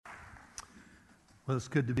Well, it's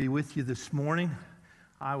good to be with you this morning.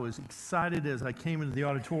 I was excited as I came into the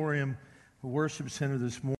auditorium, the worship center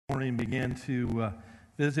this morning, began to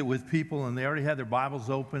visit with people, and they already had their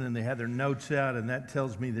Bibles open and they had their notes out, and that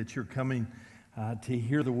tells me that you're coming to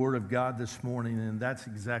hear the Word of God this morning, and that's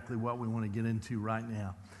exactly what we want to get into right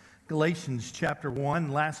now. Galatians chapter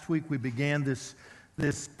 1. Last week we began this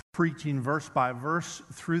preaching verse by verse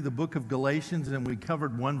through the book of Galatians, and we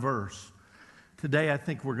covered one verse. Today, I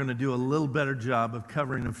think we're going to do a little better job of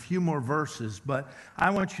covering a few more verses, but I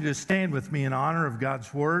want you to stand with me in honor of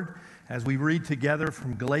God's Word as we read together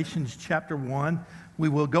from Galatians chapter 1. We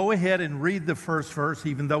will go ahead and read the first verse,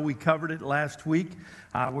 even though we covered it last week.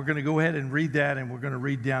 We're going to go ahead and read that, and we're going to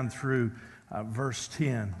read down through verse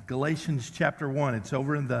 10. Galatians chapter 1. It's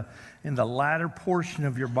over in the latter portion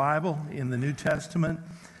of your Bible in the New Testament.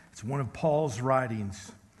 It's one of Paul's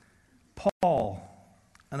writings. Paul,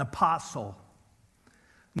 an apostle,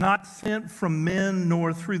 not sent from men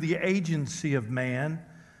nor through the agency of man,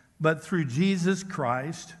 but through Jesus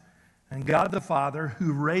Christ and God the Father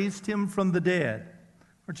who raised him from the dead.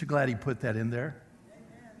 Aren't you glad he put that in there?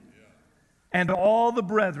 Amen. And all the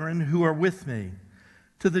brethren who are with me.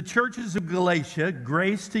 To the churches of Galatia,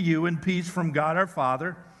 grace to you and peace from God our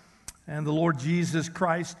Father and the Lord Jesus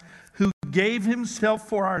Christ, who gave himself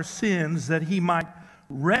for our sins that he might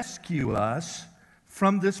rescue us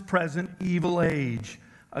from this present evil age,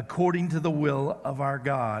 according to the will of our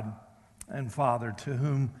God and Father, to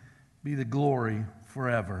whom be the glory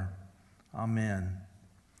forever. Amen.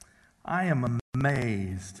 I am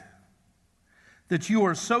amazed that you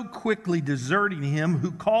are so quickly deserting him who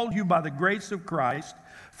called you by the grace of Christ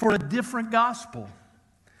for a different gospel,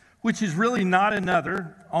 which is really not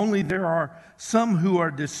another, only there are some who are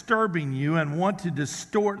disturbing you and want to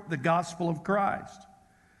distort the gospel of Christ.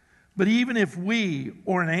 But even if we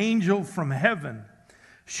or an angel from heaven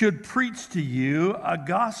should preach to you a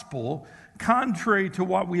gospel contrary to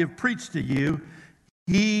what we have preached to you,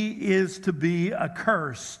 he is to be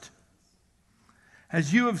accursed.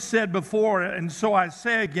 As you have said before, and so I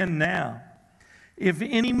say again now, if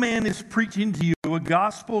any man is preaching to you a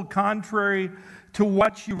gospel contrary to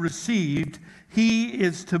what you received, he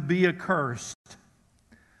is to be accursed.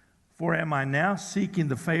 For am I now seeking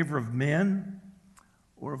the favor of men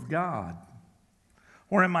or of God?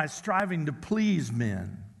 Or am I striving to please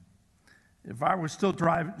men? If I were still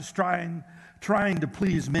trying to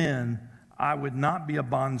please men, I would not be a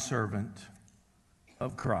bondservant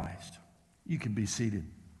of Christ. You can be seated.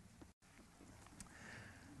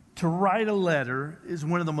 To write a letter is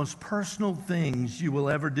one of the most personal things you will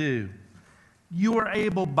ever do. You are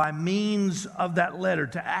able, by means of that letter,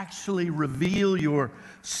 to actually reveal your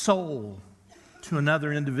soul to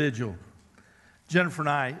another individual. Jennifer and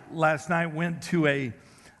I last night went to a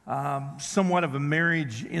somewhat of a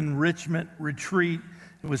marriage enrichment retreat.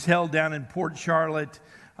 It was held down in Port Charlotte,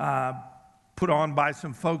 put on by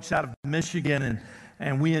some folks out of Michigan,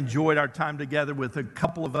 and we enjoyed our time together with a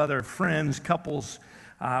couple of other couples.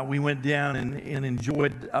 We went down and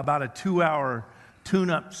enjoyed about a 2-hour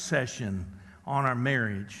tune-up session on our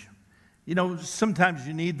marriage. You know, sometimes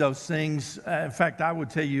you need those things. In fact, I would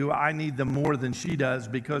tell you I need them more than she does,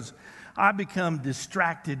 because I become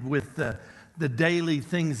distracted with the daily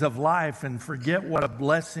things of life and forget what a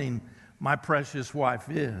blessing my precious wife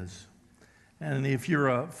is. And if you're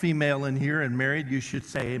a female in here and married, you should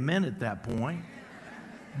say amen at that point.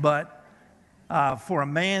 But for a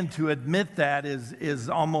man to admit that is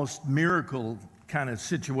almost miracle kind of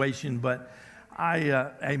situation. But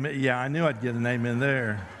I knew I'd get an amen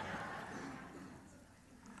there.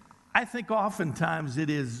 I think oftentimes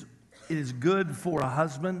it is good for a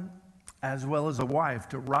husband as well as a wife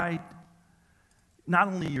to write not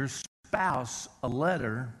only your spouse a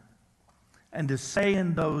letter, and to say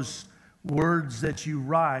in those words that you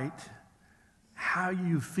write how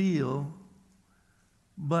you feel,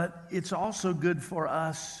 but it's also good for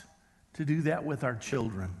us to do that with our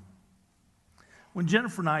children. When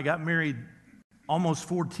Jennifer and I got married almost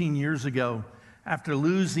 14 years ago, after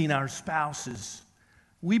losing our spouses,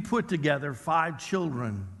 we put together 5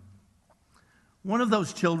 children. One of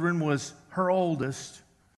those children was her oldest.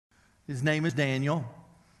 His name is Daniel.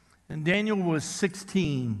 And Daniel was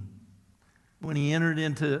 16 when he entered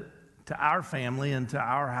into our family, into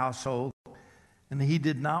our household, and he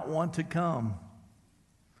did not want to come.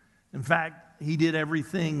 In fact, he did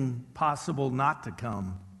everything possible not to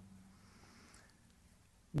come.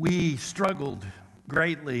 We struggled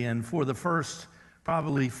greatly, and for the first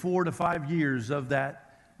probably 4 to 5 years of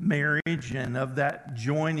that marriage and of that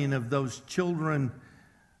joining of those children,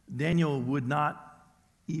 Daniel would not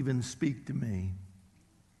even speak to me.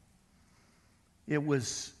 It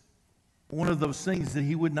was one of those things that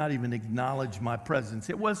he would not even acknowledge my presence.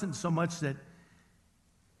 It wasn't so much that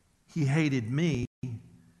he hated me.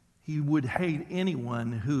 He would hate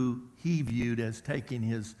anyone who he viewed as taking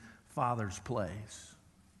his father's place.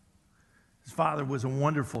 His father was a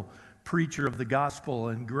wonderful preacher of the gospel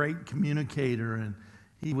and great communicator, and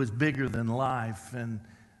he was bigger than life and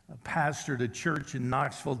pastored a church in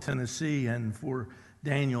Knoxville, Tennessee, and for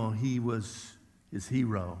Daniel, he was his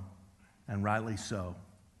hero, and rightly so.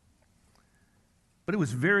 But it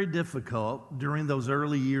was very difficult during those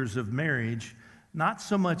early years of marriage, not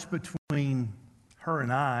so much between her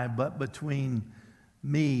and I, but between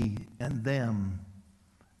me and them.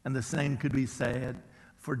 And the same could be said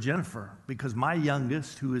for Jennifer, because my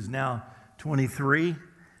youngest, who is now 23,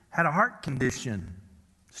 had a heart condition,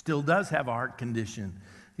 still does have a heart condition.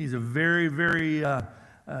 He's a very, very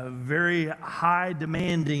high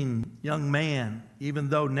demanding young man, even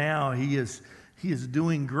though now he is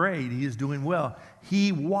doing great. He is doing well.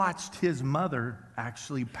 He watched his mother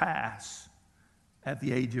actually pass at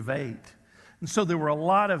the age of 8. And so there were a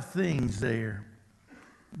lot of things there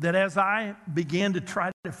that as I began to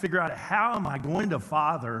try to figure out how am I going to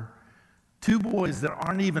father two boys that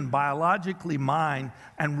aren't even biologically mine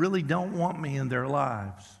and really don't want me in their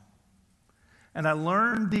lives. And I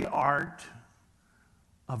learned the art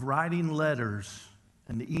of writing letters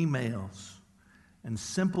and emails and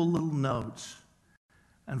simple little notes.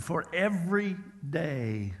 And for every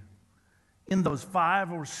day in those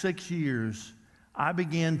 5 or 6 years, I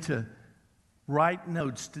began to write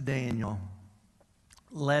notes to Daniel,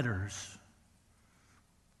 letters,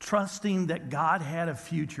 trusting that God had a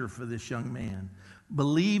future for this young man,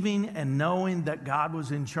 believing and knowing that God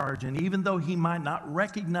was in charge. And even though he might not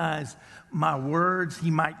recognize my words,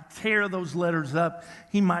 he might tear those letters up,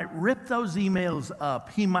 he might rip those emails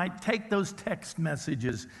up, he might take those text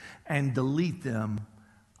messages and delete them,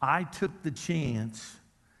 I took the chance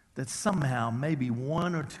that somehow maybe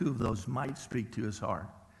one or two of those might speak to his heart.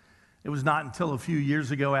 It was not until a few years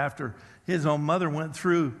ago, after his own mother went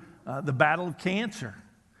through the battle of cancer.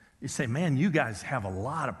 You say, man, you guys have a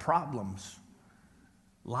lot of problems.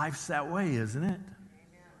 Life's that way, isn't it? Amen.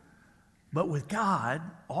 But with God,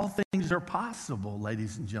 all things are possible,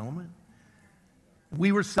 ladies and gentlemen.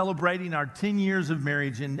 We were celebrating our 10 years of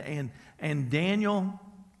marriage, and Daniel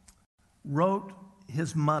wrote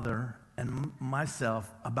his mother and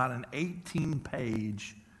myself about an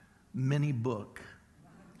 18-page mini book.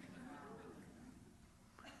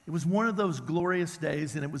 It was one of those glorious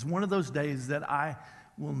days, and it was one of those days that I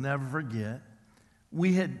will never forget.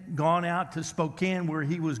 We had gone out to Spokane where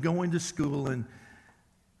he was going to school, and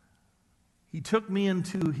he took me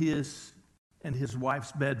into his and his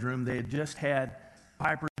wife's bedroom. They had just had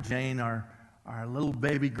Piper Jane, our little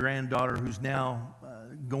baby granddaughter, who's now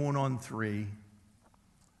going on 3.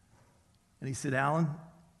 And he said, Alan,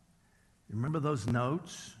 remember those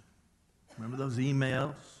notes? Remember those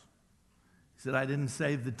emails? He said, I didn't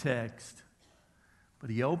save the text. But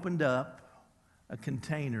he opened up a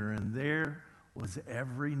container, and there was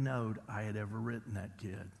every note I had ever written that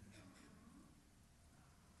kid.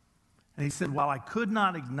 And he said, while I could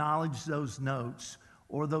not acknowledge those notes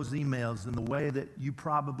or those emails in the way that you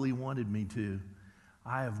probably wanted me to,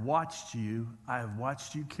 I have watched you. I have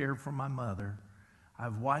watched you care for my mother.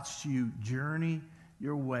 I've watched you journey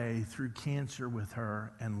your way through cancer with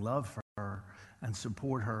her and love her and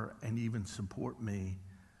support her and even support me.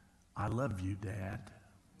 I love you, Dad.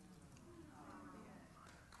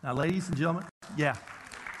 Now, ladies and gentlemen, yeah.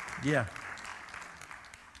 The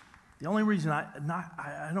only reason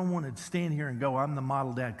I don't want to stand here and go, I'm the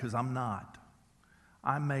model dad, because I'm not.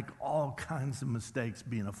 I make all kinds of mistakes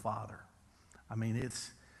being a father. I mean,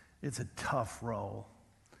 it's a tough role.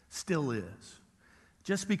 Still is.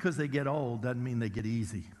 Just because they get old doesn't mean they get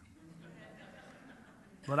easy.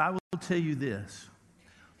 But I will tell you this.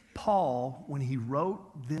 Paul, when he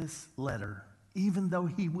wrote this letter, even though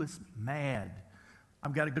he was mad,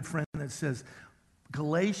 I've got a good friend that says,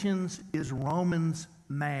 Galatians is Romans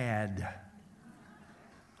mad.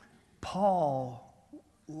 Paul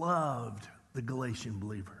loved the Galatian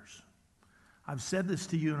believers. I've said this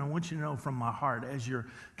to you, and I want you to know from my heart, as your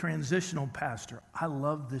transitional pastor, I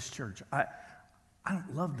love this church. I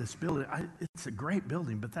don't love this building. It's a great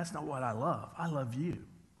building, but that's not what I love. I love you.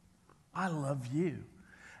 I love you.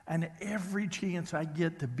 And every chance I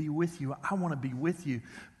get to be with you, I want to be with you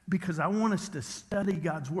because I want us to study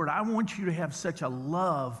God's Word. I want you to have such a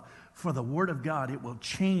love for the Word of God, it will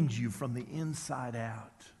change you from the inside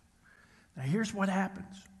out. Now, here's what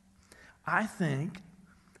happens. I think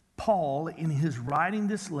Paul, in his writing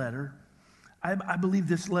this letter, I believe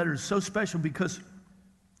this letter is so special because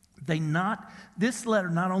This letter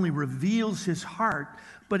not only reveals his heart,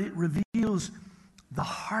 but it reveals the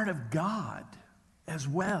heart of God as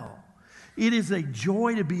well. It is a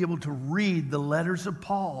joy to be able to read the letters of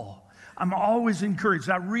Paul. I'm always encouraged.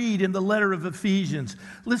 I read in the letter of Ephesians.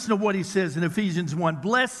 Listen to what he says in Ephesians 1.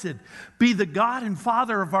 Blessed be the God and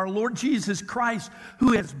Father of our Lord Jesus Christ,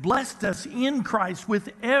 who has blessed us in Christ with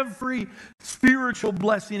every spiritual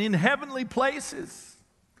blessing in heavenly places.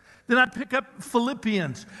 Then I pick up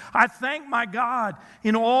Philippians. I thank my God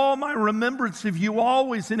in all my remembrance of you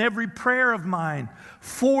always in every prayer of mine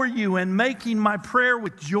for you and making my prayer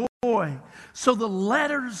with joy. So the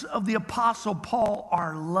letters of the Apostle Paul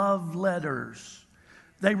are love letters.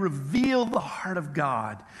 They reveal the heart of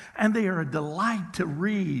God, and they are a delight to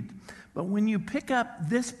read. But when you pick up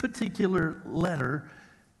this particular letter,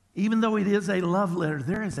 even though it is a love letter,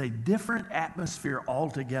 there is a different atmosphere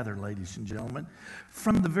altogether, ladies and gentlemen.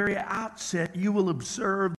 From the very outset, you will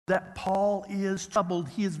observe that Paul is troubled.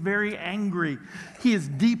 He is very angry. He is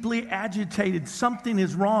deeply agitated. Something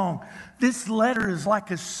is wrong. This letter is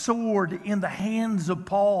like a sword in the hands of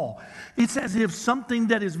Paul. It's as if something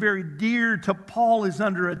that is very dear to Paul is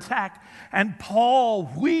under attack, and Paul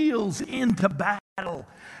wheels into battle.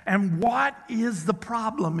 And what is the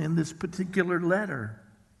problem in this particular letter?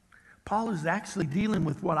 Paul is actually dealing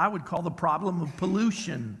with what I would call the problem of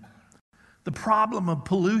pollution. The problem of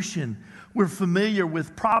pollution. We're familiar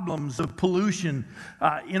with problems of pollution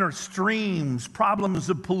in our streams, problems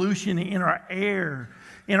of pollution in our air,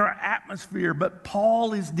 in our atmosphere. But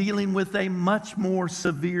Paul is dealing with a much more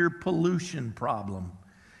severe pollution problem.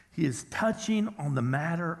 He is touching on the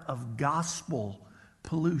matter of gospel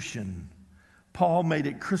pollution. Paul made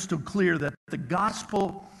it crystal clear that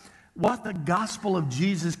what the gospel of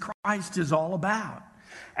Jesus Christ is all about.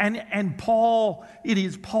 And Paul, it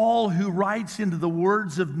is Paul who writes into the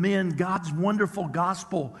words of men God's wonderful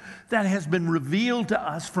gospel that has been revealed to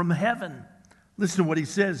us from heaven. Listen to what he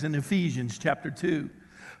says in Ephesians chapter 2.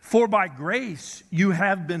 For by grace you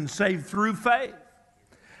have been saved through faith.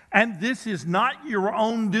 And this is not your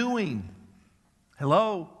own doing.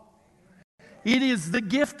 Hello? It is the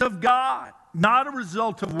gift of God, not a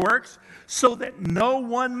result of works, so that no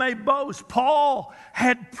one may boast. Paul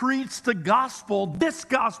had preached the gospel, this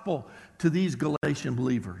gospel, to these Galatian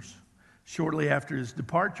believers. Shortly after his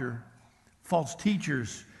departure, false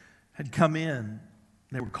teachers had come in.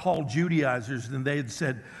 They were called Judaizers, and they had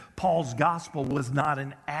said Paul's gospel was not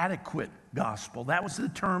an adequate gospel. That was the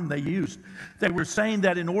term they used. They were saying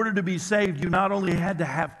that in order to be saved, you not only had to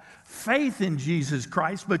have faith in Jesus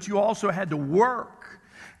Christ, but you also had to work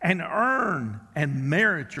and earn and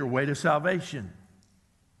merit your way to salvation.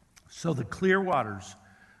 So the clear waters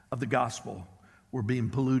of the gospel were being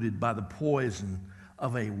polluted by the poison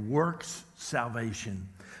of a works salvation.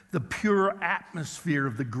 The pure atmosphere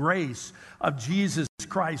of the grace of Jesus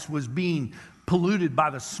Christ was being polluted by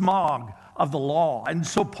the smog of the law. And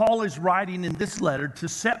so Paul is writing in this letter to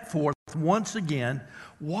set forth once again,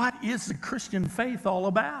 what is the Christian faith all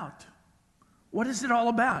about? What is it all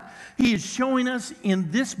about? He is showing us in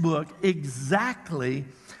this book exactly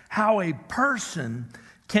how a person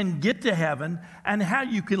can get to heaven and how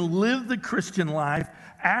you can live the Christian life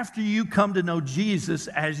after you come to know Jesus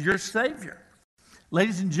as your Savior.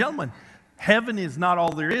 Ladies and gentlemen, heaven is not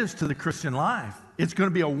all there is to the Christian life. It's going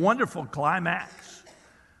to be a wonderful climax.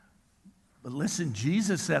 But listen,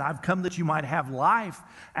 Jesus said, I've come that you might have life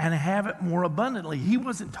and have it more abundantly. He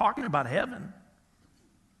wasn't talking about heaven.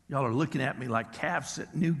 Y'all are looking at me like calves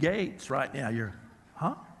at new gates right now. You're,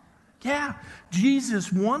 huh? Yeah,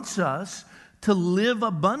 Jesus wants us to live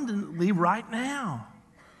abundantly right now.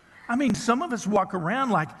 I mean, some of us walk around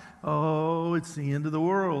like, oh, it's the end of the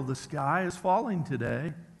world. The sky is falling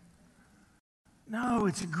today. No,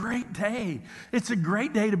 it's a great day. It's a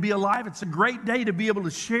great day to be alive. It's a great day to be able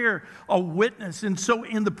to share a witness. And so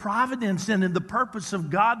in the providence and in the purpose of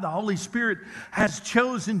God, the Holy Spirit has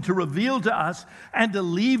chosen to reveal to us and to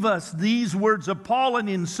leave us these words of Paul. And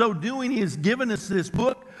in so doing, he has given us this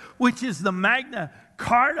book, which is the Magna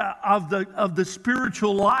Carta of the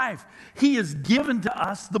spiritual life. He has given to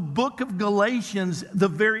us the book of Galatians, the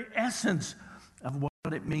very essence of what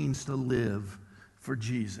it means to live for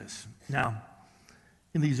Jesus. Now,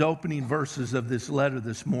 in these opening verses of this letter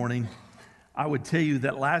this morning, I would tell you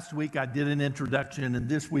that last week I did an introduction, and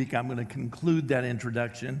this week I'm going to conclude that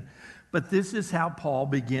introduction. But this is how Paul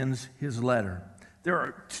begins his letter. There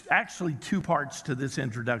are actually two parts to this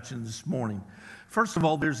introduction this morning. First of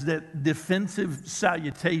all, there's that defensive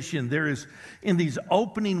salutation. There is, in these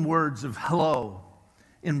opening words of hello,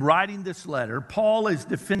 in writing this letter, Paul is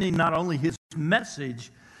defending not only his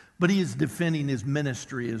message, but he is defending his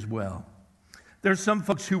ministry as well. There's some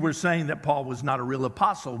folks who were saying that Paul was not a real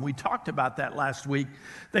apostle. We talked about that last week.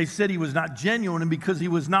 They said he was not genuine because he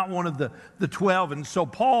was not one of the 12. And so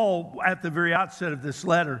Paul, at the very outset of this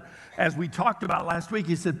letter, as we talked about last week,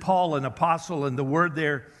 he said Paul, an apostle, and the word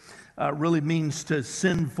there really means to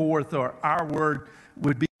send forth, or our word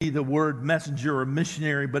would be the word messenger or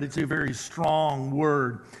missionary, but it's a very strong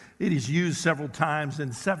word. It is used several times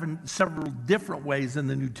in several different ways in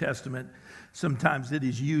the New Testament. Sometimes it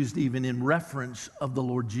is used even in reference of the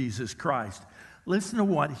Lord Jesus Christ. Listen to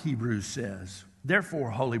what Hebrews says. Therefore,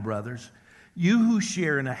 holy brothers, you who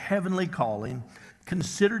share in a heavenly calling,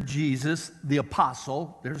 consider Jesus the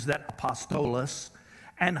apostle, there's that apostolos,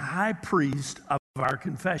 and high priest of our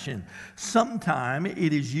confession. Sometime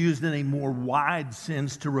it is used in a more wide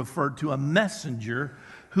sense to refer to a messenger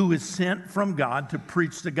who is sent from God to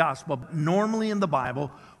preach the gospel. Normally in the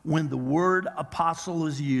Bible, when the word apostle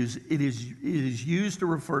is used, it is used to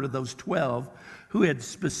refer to those 12 who had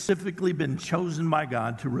specifically been chosen by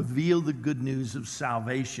God to reveal the good news of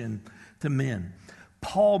salvation to men.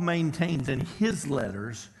 Paul maintains in his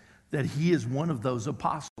letters that he is one of those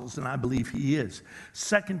apostles, and I believe he is.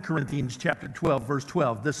 2 Corinthians chapter 12, verse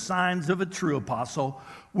 12, the signs of a true apostle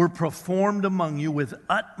were performed among you with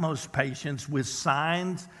utmost patience, with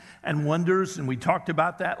signs and wonders, and we talked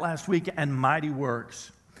about that last week, and mighty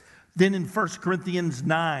works. Then in 1 Corinthians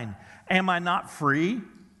 9, am I not free?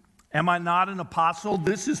 Am I not an apostle?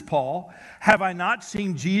 This is Paul. Have I not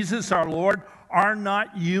seen Jesus our Lord? Are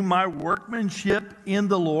not you my workmanship in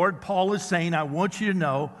the Lord? Paul is saying, I want you to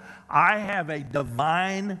know, I have a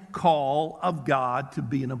divine call of God to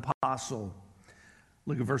be an apostle.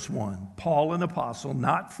 Look at verse 1. Paul, an apostle,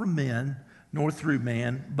 not from men, nor through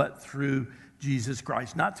man, but through Jesus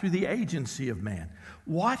Christ, not through the agency of man.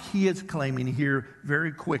 What he is claiming here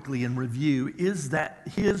very quickly in review is that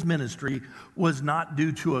his ministry was not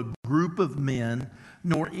due to a group of men,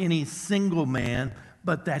 nor any single man,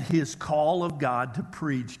 but that his call of God to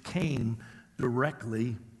preach came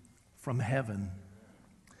directly from heaven.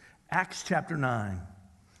 Acts chapter 9,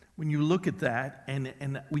 when you look at that,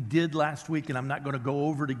 and we did last week, and I'm not going to go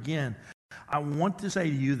over it again, I want to say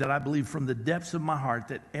to you that I believe from the depths of my heart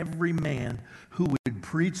that every man who would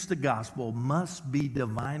preach the gospel must be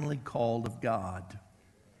divinely called of God.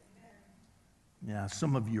 Yeah,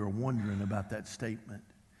 some of you are wondering about that statement.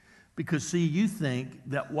 Because, see, you think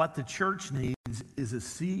that what the church needs is a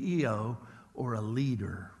CEO or a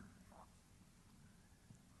leader.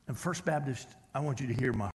 And First Baptist, I want you to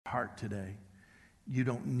hear my heart today. You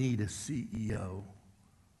don't need a CEO.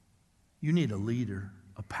 You need a leader.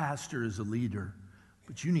 A pastor is a leader,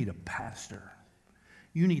 but you need a pastor.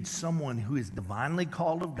 You need someone who is divinely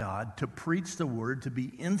called of God to preach the word, to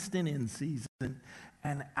be instant in season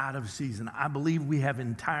and out of season. I believe we have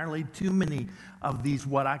entirely too many of these,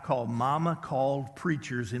 what I call mama-called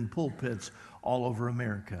preachers in pulpits all over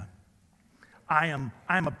America. I'm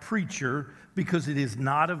a preacher because it is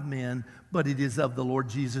not of men, but it is of the Lord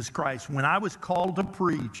Jesus Christ. When I was called to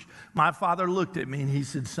preach, my father looked at me and he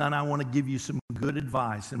said, son, I want to give you some good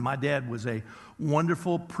advice. And my dad was a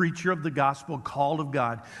wonderful preacher of the gospel, called of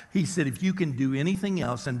God. He said, if you can do anything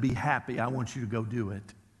else and be happy, I want you to go do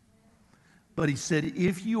it. But he said,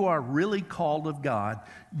 if you are really called of God,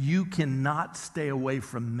 you cannot stay away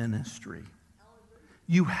from ministry.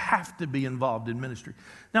 You have to be involved in ministry.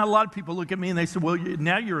 Now, a lot of people look at me and they say, well,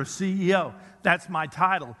 now you're a CEO. That's my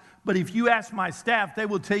title. But if you ask my staff, they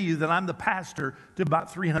will tell you that I'm the pastor to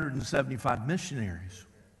about 375 missionaries.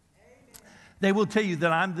 They will tell you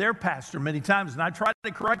that I'm their pastor many times, and I try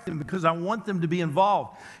to correct them because I want them to be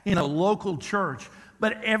involved in a local church.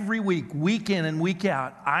 But every week, week in and week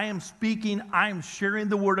out, I am speaking, I am sharing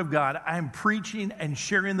the Word of God, I am preaching and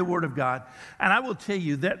sharing the Word of God. And I will tell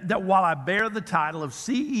you that while I bear the title of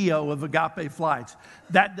CEO of Agape Flights,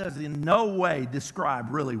 that does in no way describe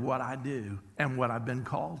really what I do and what I've been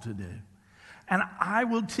called to do. And I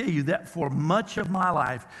will tell you that for much of my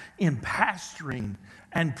life in pastoring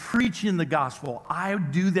and preaching the gospel, I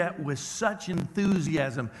do that with such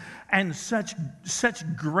enthusiasm and such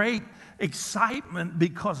great excitement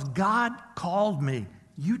because God called me.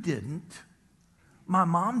 You didn't. My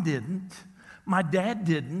mom didn't. My dad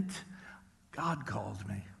didn't. God called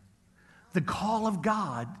me. The call of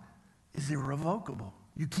God is irrevocable.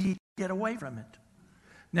 You can't get away from it.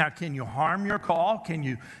 Now, can you harm your call? Can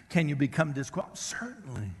you become disqualified?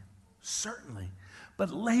 Certainly.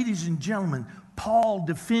 But ladies and gentlemen, Paul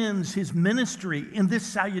defends his ministry in this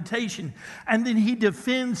salutation, and then he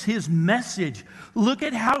defends his message. Look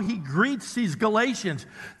at how he greets these Galatians.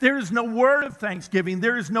 There is no word of thanksgiving.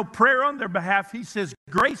 There is no prayer on their behalf. He says,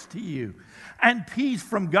 grace to you and peace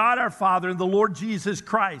from God our Father and the Lord Jesus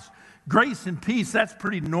Christ. Grace and peace, that's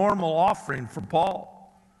pretty normal offering for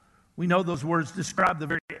Paul. We know those words describe the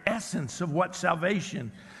very essence of what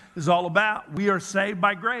salvation is all about. We are saved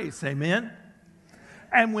by grace, amen?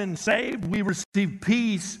 And when saved, we receive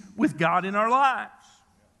peace with God in our lives.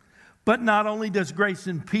 But not only does grace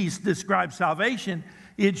and peace describe salvation,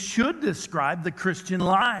 it should describe the Christian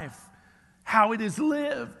life, how it is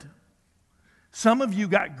lived. Some of you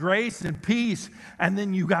got grace and peace, and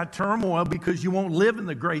then you got turmoil because you won't live in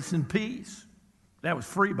the grace and peace. That was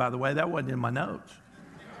free, by the way. That wasn't in my notes.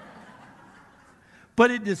 But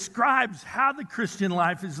it describes how the Christian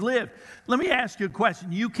life is lived. Let me ask you a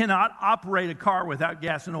question. You cannot operate a car without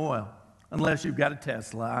gas and oil, unless you've got a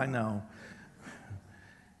Tesla, I know.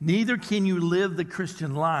 Neither can you live the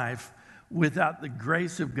Christian life without the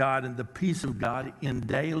grace of God and the peace of God in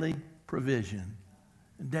daily provision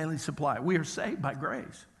and daily supply. We are saved by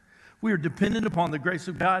grace. We are dependent upon the grace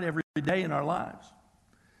of God every day in our lives.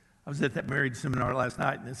 I was at that marriage seminar last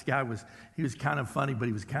night, and this guy was kind of funny, but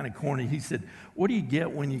he was kind of corny. He said, what do you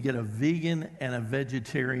get when you get a vegan and a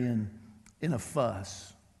vegetarian in a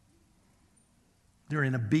fuss? They're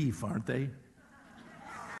in a beef, aren't they?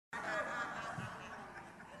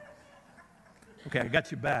 Okay, I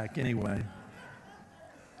got you back anyway.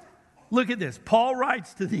 Look at this. Paul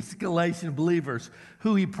writes to these Galatian believers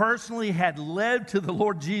who he personally had led to the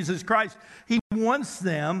Lord Jesus Christ. He wants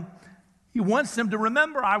them to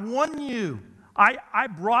remember, I won you. I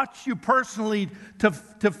brought you personally to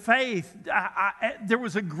faith. There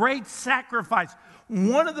was a great sacrifice.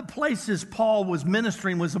 One of the places Paul was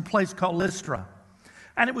ministering was a place called Lystra.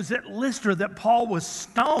 And it was at Lystra that Paul was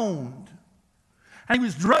stoned. And he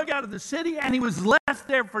was dragged out of the city, and he was left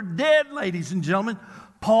there for dead, ladies and gentlemen.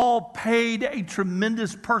 Paul paid a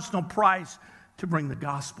tremendous personal price to bring the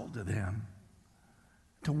gospel to them,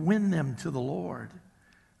 to win them to the Lord.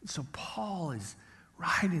 So Paul is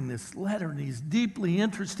writing this letter, and he's deeply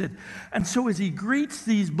interested. And so as he greets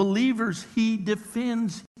these believers, he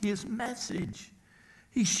defends his message.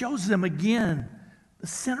 He shows them again the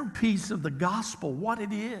centerpiece of the gospel, what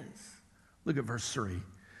it is. Look at verse 3.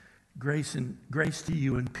 Grace to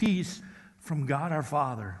you and peace from God our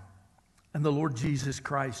Father and the Lord Jesus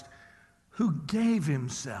Christ, who gave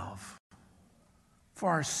himself for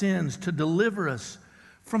our sins to deliver us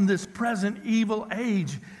from this present evil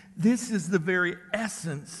age. This is the very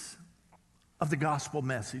essence of the gospel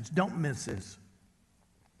message. Don't miss this.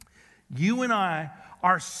 You and I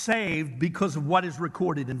are saved because of what is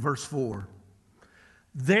recorded in verse 4.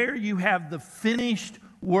 There you have the finished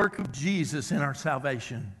work of Jesus in our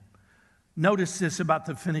salvation. Notice this about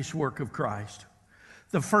the finished work of Christ.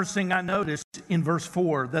 The first thing I noticed in verse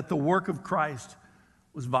 4, that the work of Christ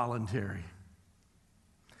was voluntary.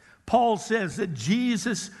 Paul says that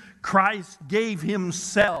Jesus Christ gave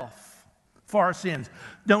himself for our sins.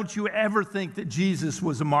 Don't you ever think that Jesus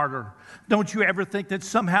was a martyr. Don't you ever think that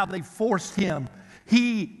somehow they forced him.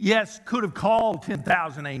 He, yes, could have called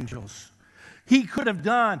 10,000 angels. He could have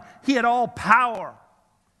done. He had all power.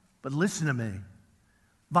 But listen to me.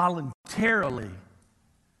 Voluntarily,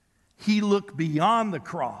 he looked beyond the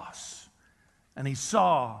cross and he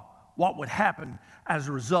saw what would happen as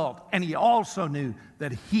a result. And he also knew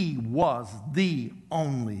that he was the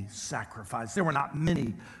only sacrifice. There were not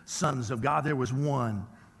many sons of God. There was one,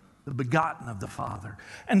 the begotten of the Father.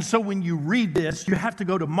 And so when you read this, you have to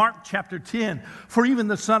go to Mark chapter 10. For even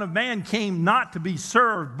the Son of Man came not to be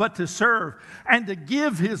served, but to serve and to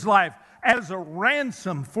give his life as a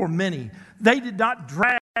ransom for many. They did not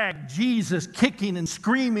drag Jesus kicking and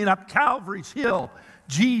screaming up Calvary's hill.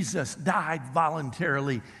 Jesus died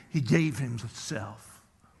voluntarily. He gave himself.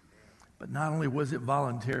 But not only was it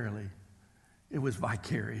voluntarily, it was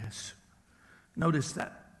vicarious. Notice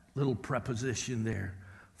that little preposition there,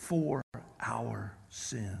 for our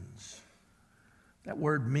sins. That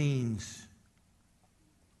word means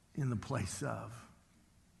in the place of.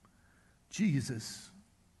 Jesus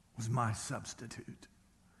was my substitute.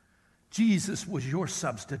 Jesus was your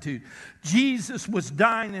substitute. Jesus was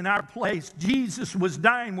dying in our place. Jesus was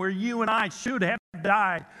dying where you and I should have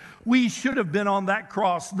died. We should have been on that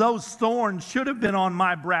cross. Those thorns should have been on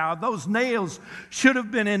my brow. Those nails should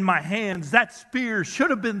have been in my hands. That spear should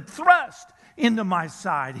have been thrust into my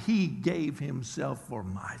side. He gave himself for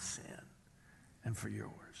my sin and for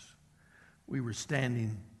yours. We were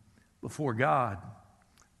standing before God,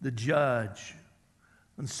 the judge,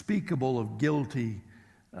 unspeakable of guilty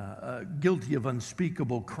of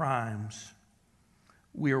unspeakable crimes.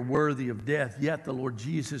 We are worthy of death, yet the Lord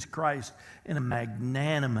Jesus Christ, in a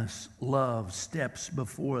magnanimous love, steps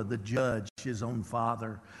before the judge, his own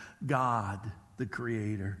Father, God, the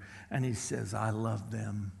Creator, and he says, I love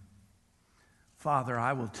them. Father,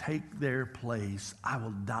 I will take their place. I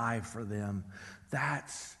will die for them.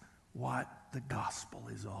 That's what the gospel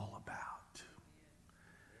is all about.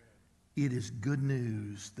 It is good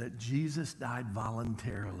news that Jesus died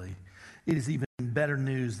voluntarily. It is even better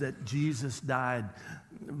news that Jesus died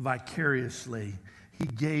vicariously. He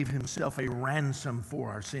gave himself a ransom for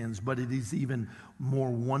our sins, but it is even more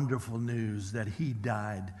wonderful news that he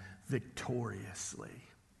died victoriously.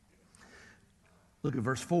 Look at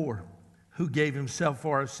verse 4. Who gave himself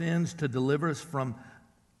for our sins to deliver us from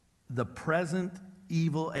the present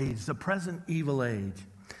evil age. The present evil age.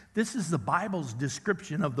 This is the Bible's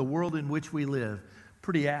description of the world in which we live.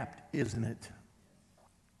 Pretty apt, isn't it?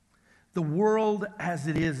 The world as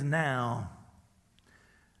it is now.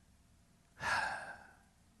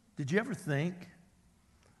 Did you ever think,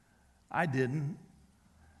 I didn't,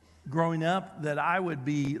 growing up, that I would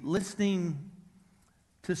be listening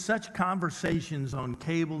to such conversations on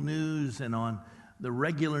cable news and on the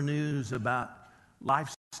regular news about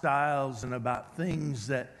lifestyles and about things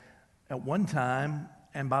that at one time,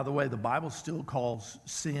 and by the way, the Bible still calls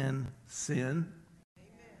sin, sin.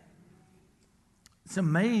 It's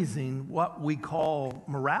amazing what we call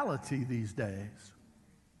morality these days.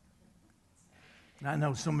 And I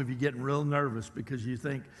know some of you getting real nervous because you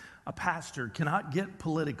think a pastor cannot get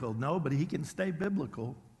political. No, but he can stay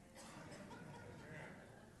biblical.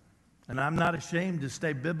 And I'm not ashamed to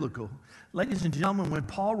stay biblical. Ladies and gentlemen, when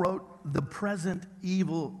Paul wrote the present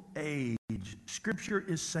evil age, Scripture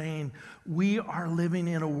is saying we are living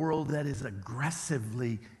in a world that is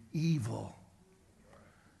aggressively evil.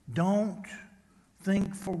 Don't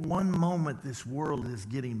think for one moment this world is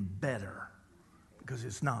getting better, because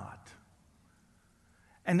it's not.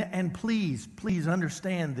 And please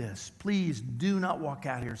understand this. Please do not walk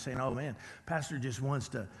out here saying, oh man, pastor just wants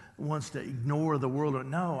to ignore the world.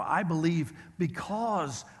 No, I believe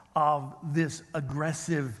because of this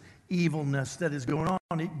aggressive evilness that is going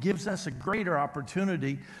on, it gives us a greater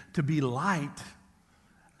opportunity to be light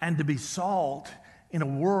and to be salt in a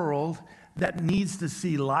world that needs to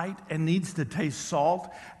see light and needs to taste salt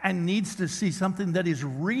and needs to see something that is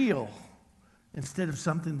real instead of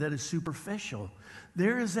something that is superficial.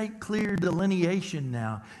 There is a clear delineation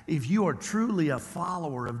now if you are truly a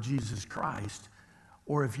follower of Jesus Christ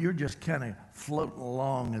or if you're just kind of floating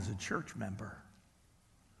along as a church member.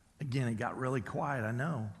 Again, it got really quiet, I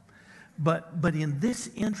know. But in this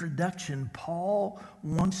introduction, Paul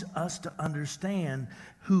wants us to understand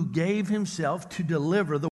who gave himself to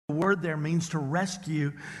deliver. The word there means to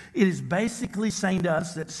rescue. It is basically saying to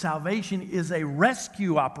us that salvation is a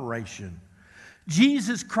rescue operation.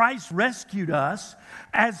 Jesus Christ rescued us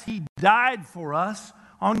as he died for us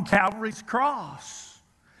on Calvary's cross.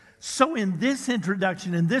 So in this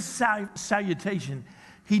introduction, in this salutation,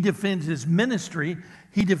 he defends his ministry,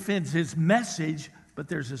 he defends his message, but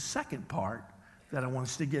there's a second part that I want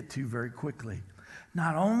us to get to very quickly.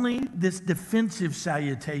 Not only this defensive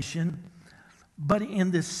salutation, but in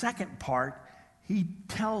this second part, he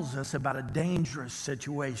tells us about a dangerous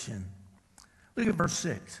situation. Look at verse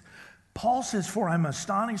 6. Paul says, for I'm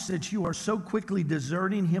astonished that you are so quickly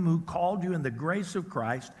deserting him who called you in the grace of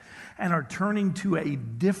Christ and are turning to a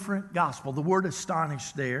different gospel. The word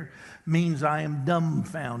astonished there means I am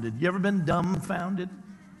dumbfounded. You ever been dumbfounded?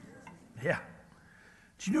 Yeah.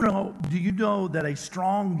 Do you know that a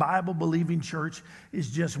strong Bible-believing church is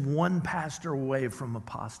just one pastor away from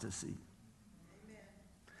apostasy?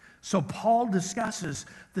 So Paul discusses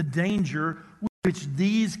the danger which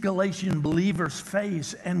these Galatian believers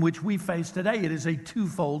face and which we face today. It is a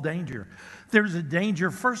twofold danger. There's a danger,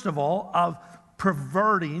 first of all, of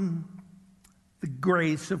perverting the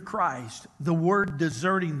grace of Christ. The word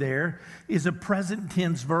deserting there is a present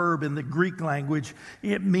tense verb in the Greek language.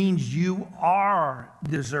 It means you are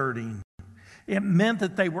deserting. It meant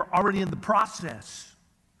that they were already in the process.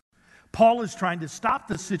 Paul is trying to stop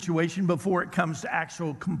the situation before it comes to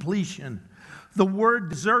actual completion. The word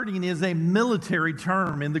deserting is a military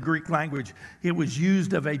term in the Greek language. It was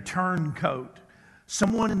used of a turncoat,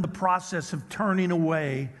 someone in the process of turning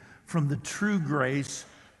away from the true grace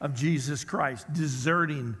of Jesus Christ,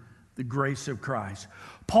 deserting the grace of Christ.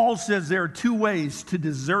 Paul says there are two ways to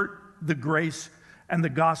desert the grace and the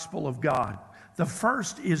gospel of God. The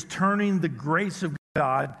first is turning the grace of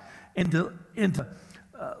God into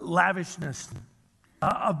lavishness,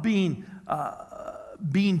 of being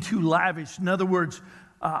too lavish. In other words,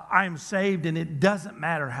 I am saved and it doesn't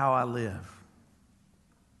matter how I live.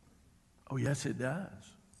 Oh, yes, it does.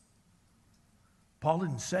 Paul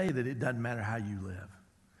didn't say that it doesn't matter how you live.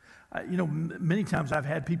 Many times I've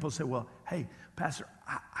had people say, well, hey, Pastor,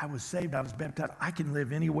 I was saved, I was baptized. I can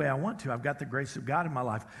live any way I want to. I've got the grace of God in my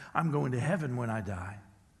life. I'm going to heaven when I die.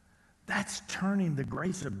 That's turning the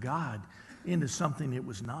grace of God into something it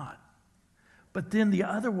was not. But then the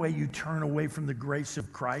other way you turn away from the grace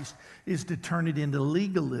of Christ is to turn it into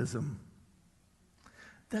legalism.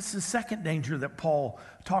 That's the second danger that Paul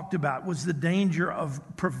talked about, was the danger of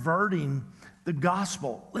perverting the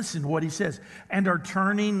gospel. Listen to what he says, and are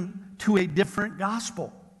turning to a different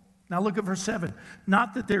gospel. Now look at verse 7.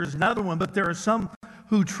 Not that there is another one, but there are some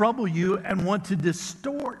who trouble you and want to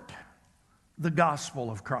distort the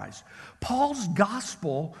gospel of Christ. Paul's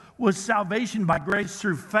gospel was salvation by grace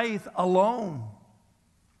through faith alone,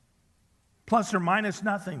 plus or minus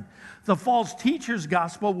nothing. The false teacher's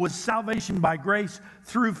gospel was salvation by grace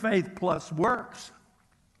through faith plus works.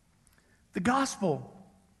 The gospel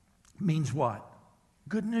means what?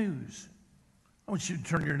 Good news. I want you to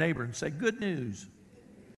turn to your neighbor and say, good news.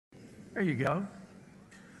 There you go.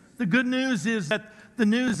 The good news is that the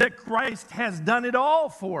news that Christ has done it all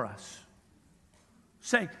for us.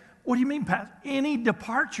 Say, what do you mean, Pastor? Any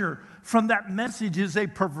departure from that message is a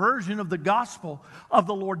perversion of the gospel of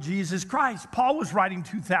the Lord Jesus Christ. Paul was writing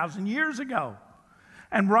 2,000 years ago.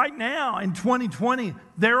 And right now, in 2020,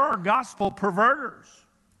 there are gospel perverters.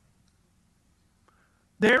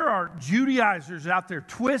 There are Judaizers out there,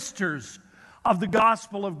 twisters of the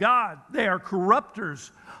gospel of God. They are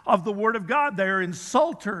corrupters of the word of God. They are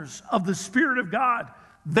insulters of the Spirit of God.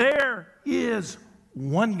 There is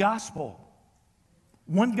one gospel.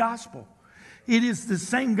 One gospel. It is the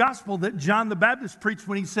same gospel that John the Baptist preached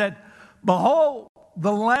when he said, behold,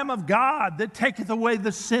 the Lamb of God that taketh away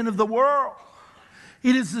the sin of the world.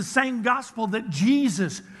 It is the same gospel that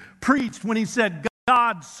Jesus preached when he said,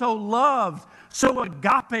 God so loved, so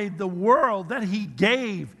agape the world that he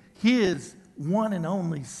gave his one and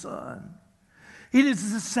only Son. It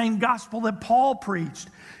is the same gospel that Paul preached.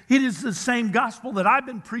 It is the same gospel that I've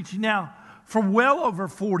been preaching now for well over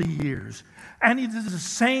 40 years. And it is the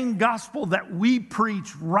same gospel that we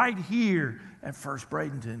preach right here at First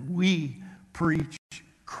Bradenton. We preach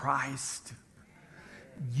Christ.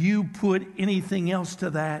 You put anything else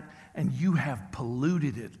to that, and you have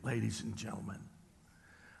polluted it, ladies and gentlemen.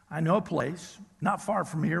 I know a place not far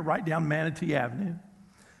from here, right down Manatee Avenue,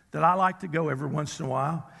 that I like to go every once in a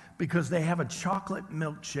while because they have a chocolate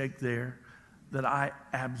milkshake there that I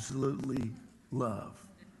absolutely love.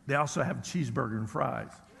 They also have a cheeseburger and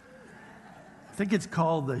fries. I think it's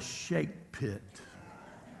called the Shake Pit.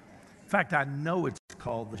 In fact, I know it's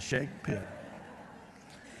called the Shake Pit.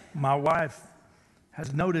 My wife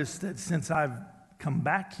has noticed that since I've come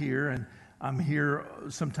back here, and I'm here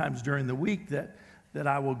sometimes during the week, that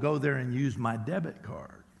I will go there and use my debit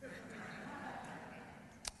card.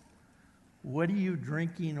 What are you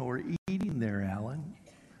drinking or eating there, Alan?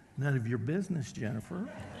 None of your business, Jennifer.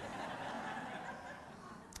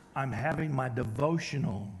 I'm having my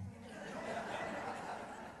devotional.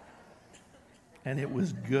 And it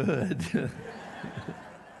was good.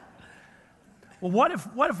 Well, what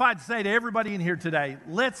if I'd say to everybody in here today,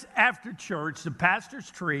 let's, after church, the pastor's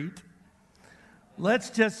treat, let's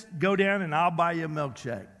just go down and I'll buy you a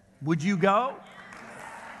milkshake. Would you go?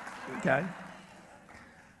 Okay.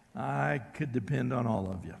 I could depend on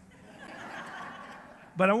all of you.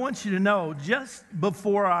 But I want you to know, just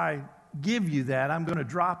before I give you that, I'm going to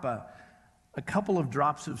drop a couple of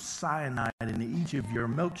drops of cyanide into each of your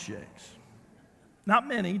milkshakes. Not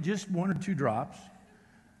many, just 1 or 2 drops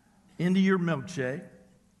into your milkshake.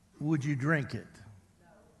 Would you drink it?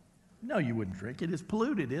 No, you wouldn't drink it. It's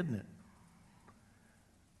polluted, isn't it?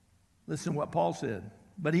 Listen to what Paul said.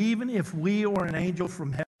 But even if we or an angel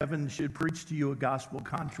from heaven should preach to you a gospel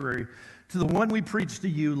contrary to the one we preach to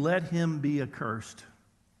you, let him be accursed.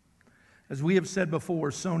 As we have said before,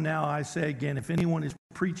 so now I say again, if anyone is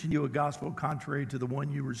preaching you a gospel contrary to the one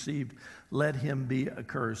you received, let him be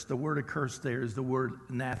accursed. The word accursed there is the word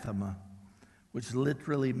anathema, which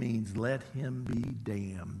literally means let him be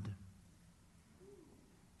damned.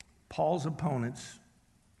 Paul's opponents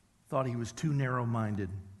thought he was too narrow-minded.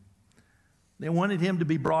 They wanted him to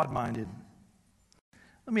be broad-minded.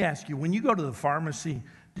 Let me ask you, when you go to the pharmacy,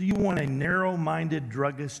 do you want a narrow-minded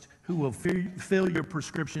druggist who will fill your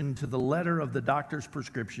prescription to the letter of the doctor's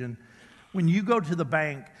prescription? When you go to the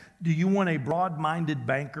bank, do you want a broad-minded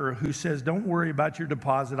banker who says, don't worry about your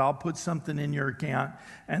deposit, I'll put something in your account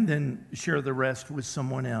and then share the rest with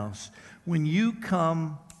someone else? When you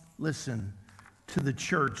come, listen, to the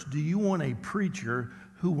church, do you want a preacher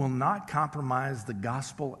who will not compromise the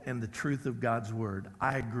gospel and the truth of God's word?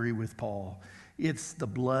 I agree with Paul. It's the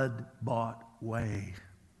blood-bought way.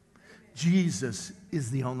 Jesus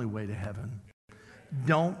is the only way to heaven.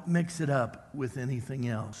 Don't mix it up with anything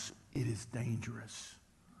else. It is dangerous.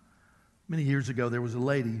 Many years ago, there was a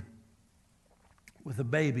lady with a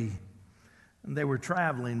baby, and they were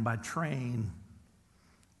traveling by train.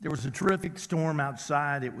 There was a terrific storm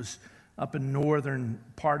outside. It was up in northern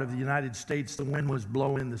part of the United States. The wind was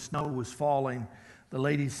blowing, the snow was falling. The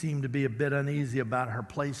lady seemed to be a bit uneasy about her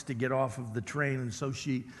place to get off of the train, and so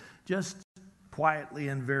she just quietly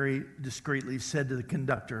and very discreetly said to the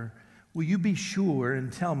conductor, "Will you be sure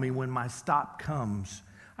and tell me when my stop comes?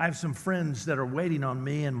 I have some friends that are waiting on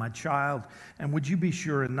me and my child, and would you be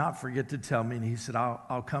sure and not forget to tell me?" And he said,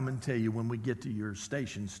 I'll come and tell you when we get to your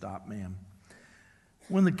station stop, ma'am.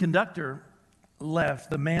 When the conductor left,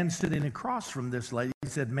 the man sitting across from this lady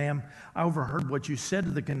said, "Ma'am, I overheard what you said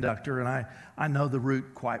to the conductor, and I know the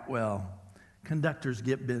route quite well. Conductors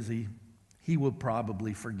get busy. He will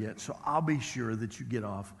probably forget, so I'll be sure that you get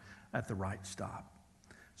off at the right stop."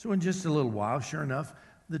 So in just a little while, sure enough,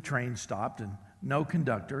 the train stopped and no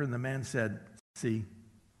conductor, and the man said, "See,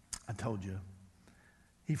 I told you."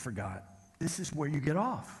 He forgot. This is where you get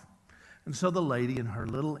off. And so the lady and her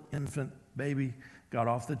little infant baby got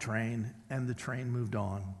off the train, and the train moved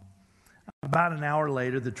on. About an hour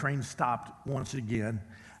later, the train stopped once again,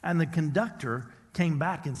 and the conductor came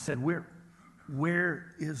back and said,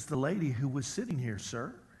 Where is the lady who was sitting here,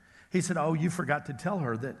 sir?" He said, "Oh, you forgot to tell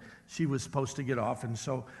her that she was supposed to get off, and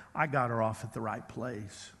so I got her off at the right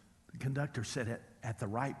place." The conductor said, "At the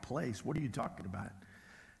right place? What are you talking about?"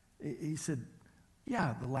 He said,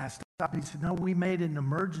 "Yeah, the last stop." He said, "No, we made an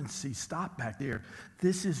emergency stop back there.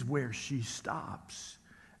 This is where she stops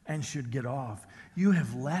and should get off. You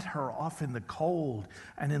have let her off in the cold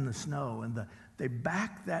and in the snow." And they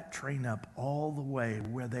backed that train up all the way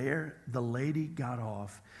where the lady got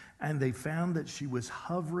off, and they found that she was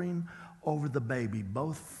hovering over the baby,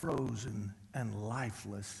 both frozen and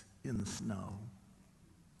lifeless in the snow.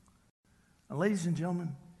 Now, ladies and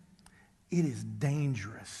gentlemen, it is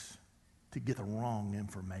dangerous to get the wrong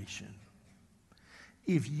information.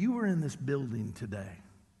 If you are in this building today,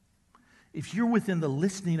 if you're within the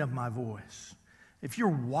listening of my voice, if you're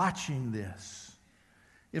watching this,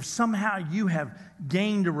 if somehow you have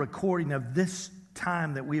gained a recording of this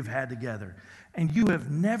time that we've had together, and you have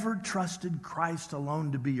never trusted Christ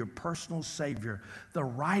alone to be your personal Savior, the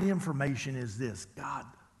right information is this: God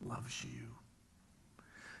loves you.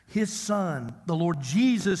 His Son, the Lord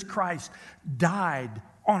Jesus Christ, died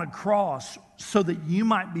on a cross so that you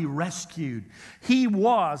might be rescued. He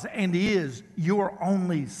was and is your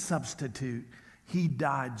only substitute. He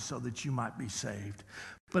died so that you might be saved.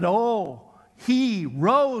 But He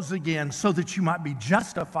rose again so that you might be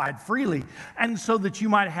justified freely, and so that you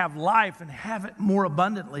might have life and have it more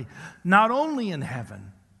abundantly, not only in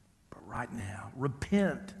heaven, but right now.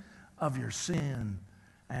 Repent of your sin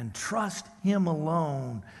and trust Him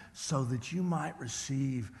alone so that you might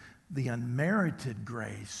receive the unmerited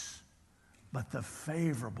grace, but the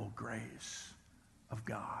favorable grace of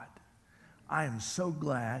God. I am so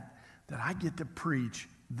glad that I get to preach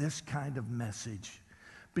this kind of message,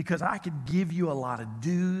 because I could give you a lot of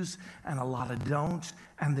do's and a lot of don'ts,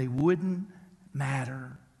 and they wouldn't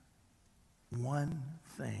matter one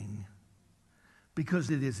thing, because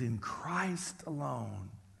it is in Christ alone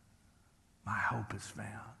my hope is found.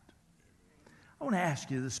 I want to ask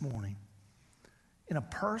you this morning, in a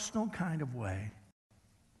personal kind of way,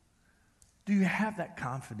 do you have that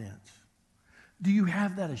confidence? Do you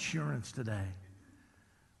have that assurance today?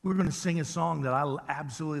 We're going to sing a song that I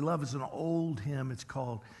absolutely love. It's an old hymn. It's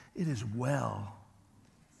called "It Is Well."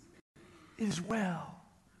 It is well.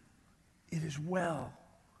 It is well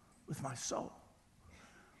with my soul.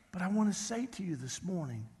 But I want to say to you this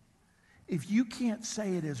morning, if you can't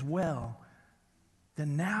say it is well,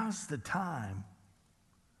 then now's the time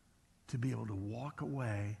to be able to walk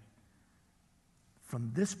away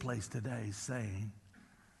from this place today saying,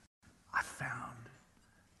 I found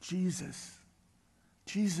Jesus.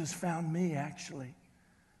 Jesus found me, actually.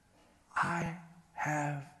 I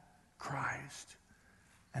have Christ,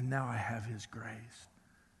 and now I have His grace.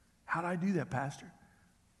 How do I do that, Pastor?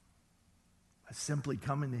 By simply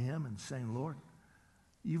coming to Him and saying, Lord,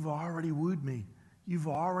 You've already wooed me. You've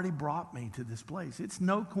already brought me to this place. It's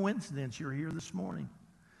no coincidence you're here this morning.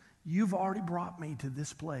 You've already brought me to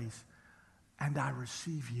this place, and I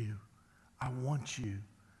receive You. I want You.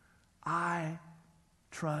 I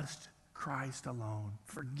trust Christ alone.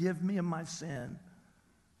 Forgive me of my sin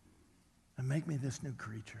and make me this new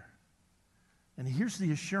creature. And here's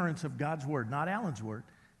the assurance of God's word, not Alan's word.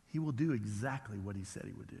 He will do exactly what He said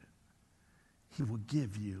He would do. He will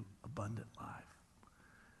give you abundant life.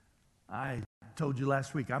 I told you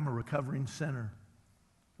last week, I'm a recovering sinner.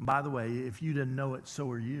 And by the way, if you didn't know it, so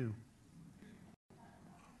are you.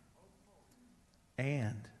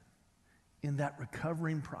 And in that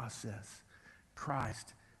recovering process,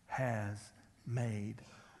 Christ has made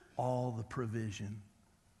all the provision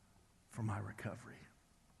for my recovery.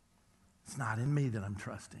 It's not in me that I'm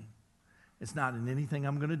trusting. It's not in anything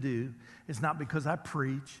I'm going to do. It's not because I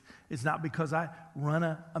preach. It's not because I run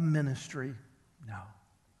a ministry. No.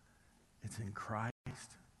 It's in Christ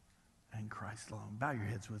and Christ alone. Bow your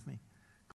heads with me.